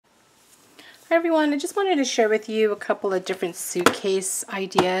Hi everyone, I just wanted to share with you a couple of different suitcase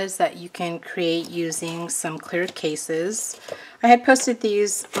ideas that you can create using some clear cases. I had posted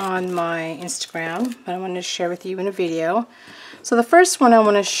these on my Instagram, but I wanted to share with you in a video. So the first one I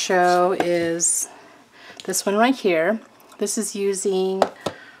want to show is this one right here. This is using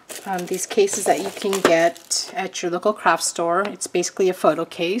these cases that you can get at your local craft store. It's basically a photo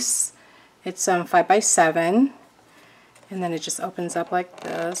case. It's 5x7, and then it just opens up like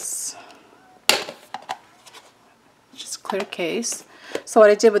this. Just clear case. So what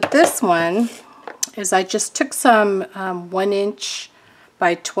I did with this one is I just took some 1"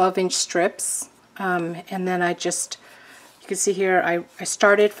 by 12" strips, and then I just, you can see here, I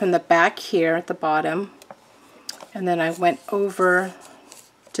started from the back here at the bottom, and then I went over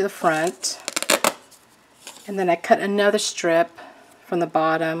to the front, and then I cut another strip from the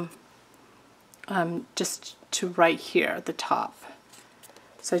bottom just to right here at the top.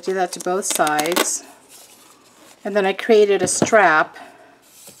 So I do that to both sides. And then I created a strap,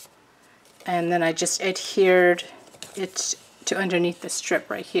 and then I just adhered it to underneath the strip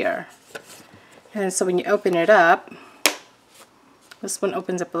right here. And so when you open it up, this one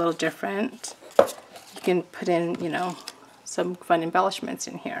opens up a little different. You can put in, you know, some fun embellishments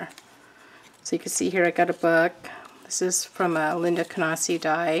in here. So you can see here I got a book. This is from a Linda Canasi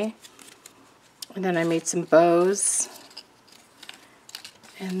die. And then I made some bows.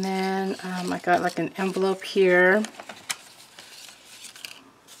 And then I got like an envelope here.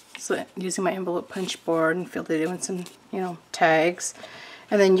 So using my envelope punch board and filled it in with some, you know, tags.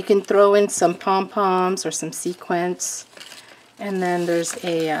 And then you can throw in some pom-poms or some sequins. And then there's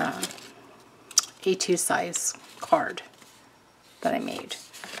a A2 size card that I made.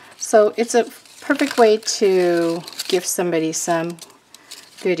 So it's a perfect way to give somebody some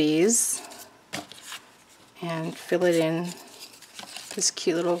goodies and fill it in this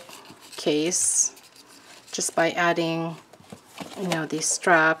cute little case just by adding, you know, these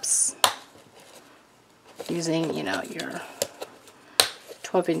straps using, you know, your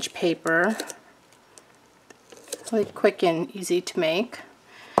 12" paper. Really quick and easy to make.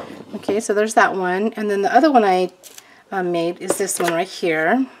 Okay, so there's that one, and then the other one I made is this one right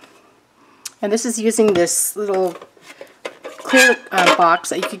here, and this is using this little clear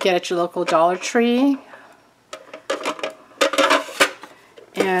box that you could get at your local Dollar Tree.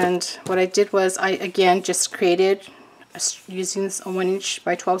 And what I did was I again just created using this 1"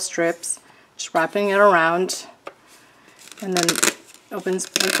 by 12 strips, just wrapping it around, and then it opens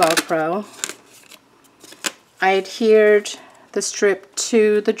with Velcro. I adhered the strip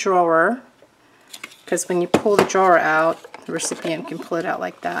to the drawer, because when you pull the drawer out, the recipient can pull it out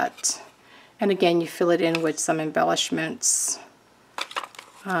like that. And again, you fill it in with some embellishments,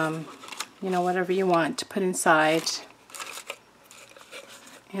 you know, whatever you want to put inside.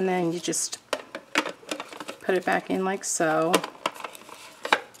 And then you just put it back in like so.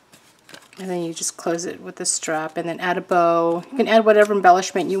 And then you just close it with the strap and then add a bow. You can add whatever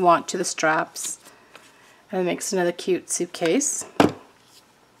embellishment you want to the straps. And it makes another cute suitcase.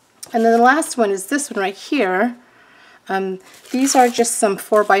 And then the last one is this one right here. These are just some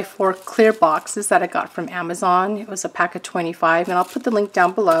 4x4 clear boxes that I got from Amazon. It was a pack of 25, and I'll put the link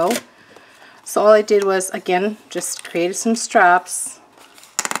down below. So all I did was, again, just created some straps.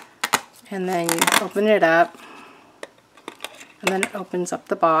 And then you open it up, and then it opens up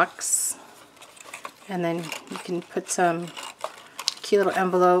the box, and then you can put some cute little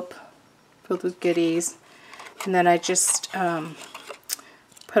envelope filled with goodies. And then I just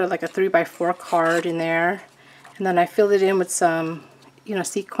put like a 3x4 card in there, and then I filled it in with some, you know,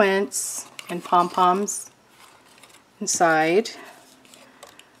 sequins and pom-poms inside.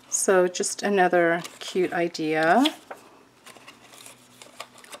 So just another cute idea.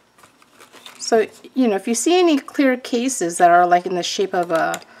 So, you know, if you see any clear cases that are like in the shape of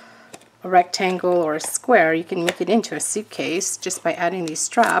a rectangle or a square, you can make it into a suitcase just by adding these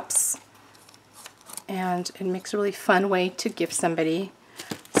straps. And it makes a really fun way to give somebody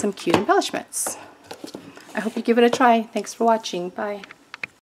some cute embellishments. I hope you give it a try. Thanks for watching. Bye.